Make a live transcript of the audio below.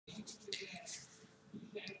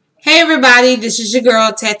Hey everybody, this is your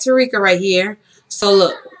girl TattooRika right here. So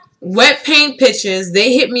look, Wet Paint Pictures,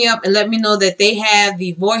 they hit me up and let me know that they have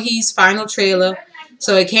the VOORHEES final trailer.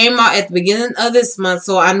 So it came out at the beginning of this month,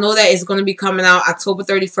 so I know that it's going to be coming out October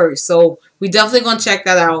 31st. So we definitely going to check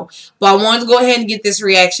that out. But I wanted to go ahead and get this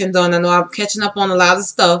reaction done. I know I'm catching up on a lot of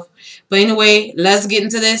stuff. But anyway, let's get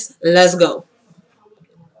into this. Let's go.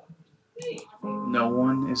 No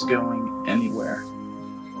one is going anywhere.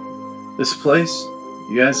 This place,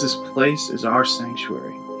 you guys, this place is our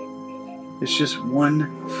sanctuary. It's just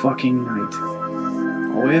one fucking night.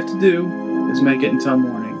 All we have to do is make it until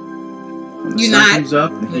morning. When the sun comes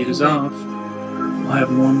up and the heat is off, we'll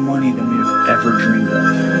have more money than we've ever dreamed of.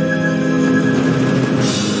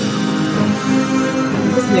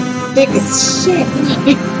 This nigga thick as shit.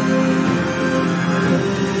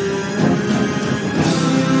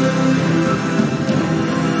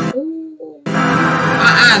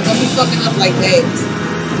 Don't be fucking up like that.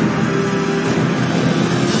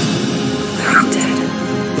 I'm dead.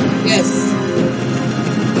 Yes.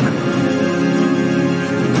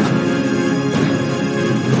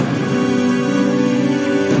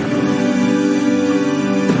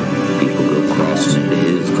 People go crossing into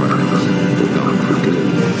his ground. They're gone for good.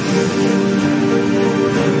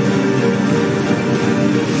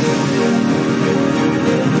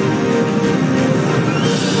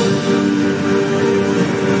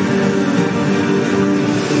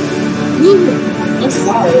 I'm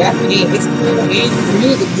sorry, I can't. It's cool. And this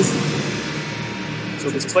music just... So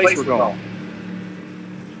this place we're going,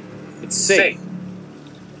 it's safe,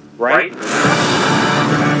 right?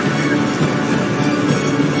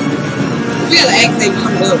 You gotta ask they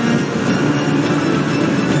come up.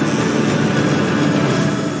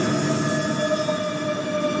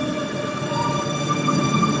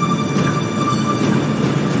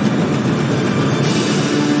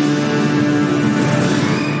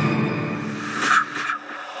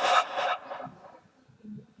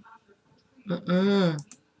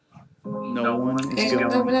 No one is We're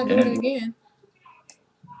not doing it going again.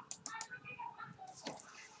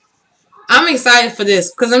 I'm excited for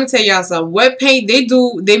this because let me tell y'all something. Wet Paint,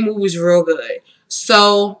 they movies real good.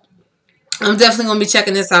 So I'm definitely gonna be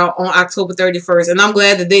checking this out on October 31st, and I'm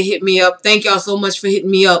glad that they hit me up. Thank y'all so much for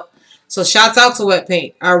hitting me up. So shouts out to Wet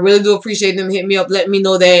Paint. I really do appreciate them hitting me up, letting me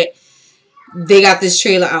know that they got this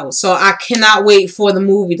trailer out. So I cannot wait for the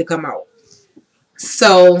movie to come out.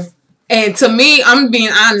 So. And to me, I'm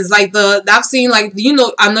being honest, like I've seen, like, you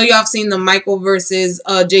know, I know y'all have seen the Michael versus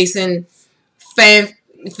Jason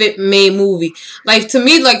fan-made movie. Like, to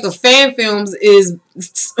me, like, the fan films is,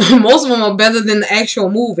 most of them are better than the actual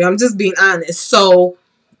movie. I'm just being honest. So,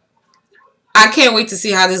 I can't wait to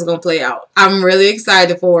see how this is going to play out. I'm really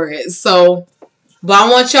excited for it. So, but I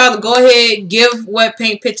want y'all to go ahead, give Wet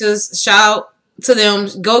Paint Pictures, shout out to them.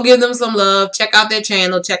 Go give them some love. Check out their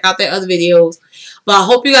channel. Check out their other videos. But I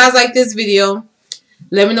hope you guys like this video.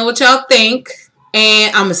 Let me know what y'all think.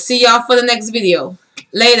 And I'm going to see y'all for the next video.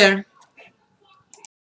 Later.